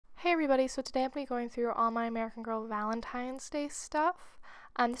Hey everybody, so today I'm going to be going through all my American Girl Valentine's Day stuff.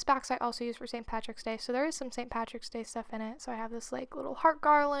 This box I also use for St. Patrick's Day, so there is some St. Patrick's Day stuff in it. So I have this like little heart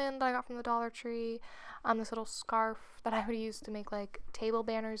garland that I got from the Dollar Tree, this little scarf that I would use to make like table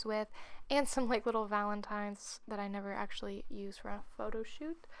banners with, and some like little Valentines that I never actually use for a photo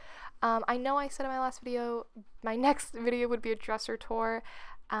shoot. I know I said in my last video, my next video would be a dresser tour.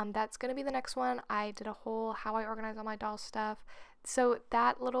 That's going to be the next one. I did a whole how I organize all my doll stuff. So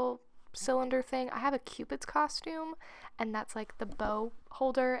that little cylinder thing, I have a Cupid's costume, and that's like the bow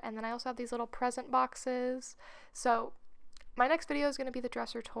holder, and then I also have these little present boxes. So my next video is going to be the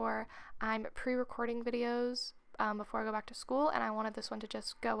dresser tour. I'm pre-recording videos before I go back to school, and I wanted this one to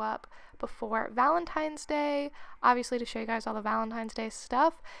just go up before Valentine's Day, obviously to show you guys all the Valentine's Day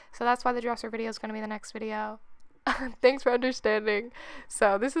stuff. So that's why the dresser video is going to be the next video. Thanks for understanding.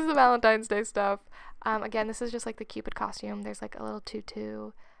 So this is the Valentine's Day stuff. Again, this is just like the Cupid costume. There's like a little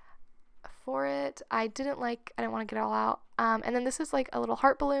tutu for it. I didn't want to get it all out. And then this is like a little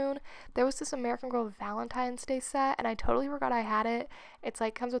heart balloon. There was this American Girl Valentine's Day set, and I totally forgot I had it. It's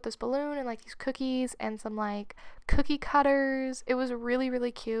like comes with this balloon and like these cookies and some like cookie cutters. It was really,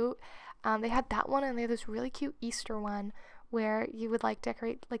 really cute. They had that one, and they had this really cute Easter one where you would like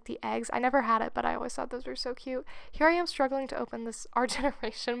decorate like the eggs. I never had it, but I always thought those were so cute. Here I am struggling to open this Our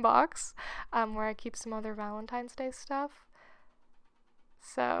Generation box where I keep some other Valentine's Day stuff.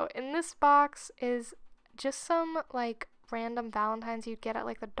 So in this box is just some like random Valentines you'd get at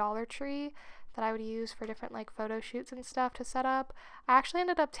like the Dollar Tree that I would use for different like photo shoots and stuff to set up. I actually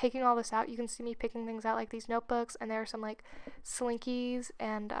ended up taking all this out. You can see me picking things out, like these notebooks, and there are some like slinkies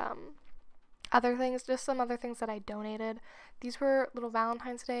and other things, just some other things that I donated. These were little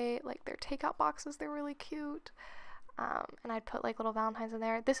Valentine's Day, like their takeout boxes. They're really cute. And I'd put like little Valentines in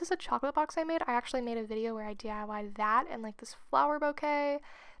there. This is a chocolate box I made. I actually made a video where I DIY'd that and like this flower bouquet.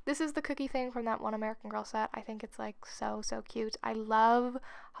 This is the cookie thing from that one American Girl set. I think it's like so cute. I love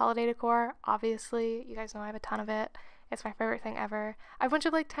holiday decor. Obviously, you guys know I have a ton of it. It's my favorite thing ever. I have a bunch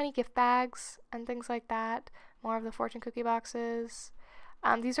of like tiny gift bags and things like that. More of the fortune cookie boxes.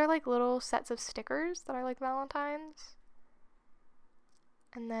 These are like little sets of stickers that are like Valentines.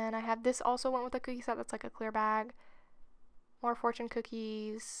 And then I have this also went with a cookie set that's like a clear bag. More fortune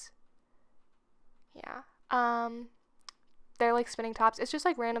cookies. Yeah. They're like spinning tops. It's just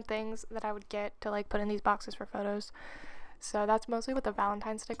like random things that I would get to like put in these boxes for photos. So that's mostly what the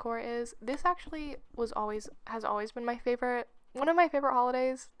Valentine's decor is. This actually has always been my favorite. One of my favorite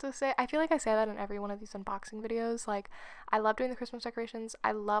holidays to say. I feel like I say that in every one of these unboxing videos. Like, I love doing the Christmas decorations.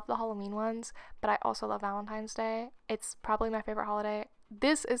 I love the Halloween ones, but I also love Valentine's Day. It's probably my favorite holiday.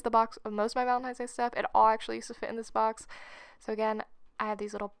 This is the box of most of my Valentine's Day stuff. It all actually used to fit in this box. So again, I have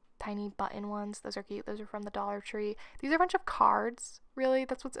these little tiny button ones. Those are cute. Those are from the Dollar Tree. These are a bunch of cards, really.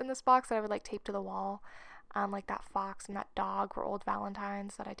 That's what's in this box that I would like tape to the wall. Like that fox and that dog were old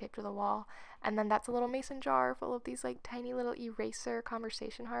Valentines that I taped to the wall. And then that's a little mason jar full of these like tiny little eraser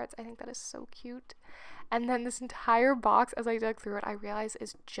conversation hearts. I think that is so cute. And then this entire box, as I dug through it, I realized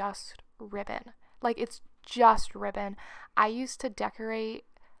is just ribbon. Like, it's just ribbon. I used to decorate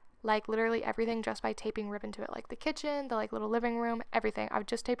like literally everything just by taping ribbon to it, like the kitchen, the like little living room, everything. I would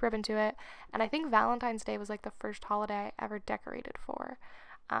just tape ribbon to it. And I think Valentine's Day was like the first holiday I ever decorated for.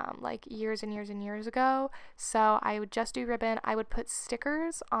 Like years and years and years ago. So I would just do ribbon. I would put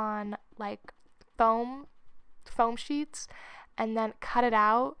stickers on like foam sheets and then cut it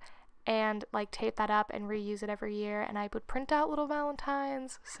out and like tape that up and reuse it every year. And I would print out little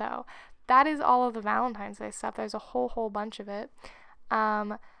Valentines. So that is all of the Valentine's Day stuff. There's a whole bunch of it.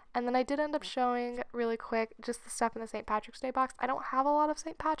 And then I did end up showing really quick just the stuff in the St. Patrick's Day box. I don't have a lot of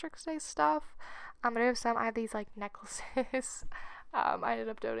St. Patrick's Day stuff. But I have some. I have these like necklaces. I ended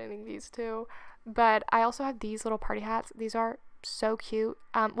up donating these too. But I also have these little party hats. These are so cute.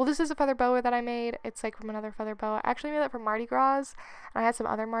 Well, this is a feather boa that I made. It's like from another feather boa. I actually made that for Mardi Gras. And I had some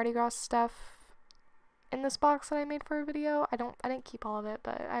other Mardi Gras stuff in this box that I made for a video. I didn't keep all of it,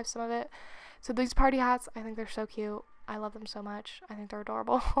 but I have some of it. So these party hats, I think they're so cute. I love them so much. I think they're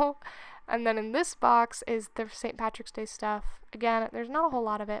adorable. And then in this box is the St. Patrick's Day stuff. Again, there's not a whole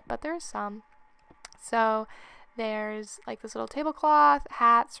lot of it, but there's some. So there's like this little tablecloth,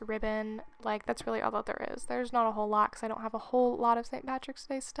 hats, ribbon. Like, that's really all that there is. There's not a whole lot because I don't have a whole lot of St. Patrick's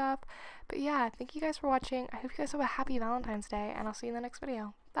Day stuff. But yeah, thank you guys for watching. I hope you guys have a happy Valentine's Day, and I'll see you in the next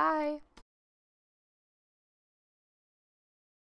video. Bye!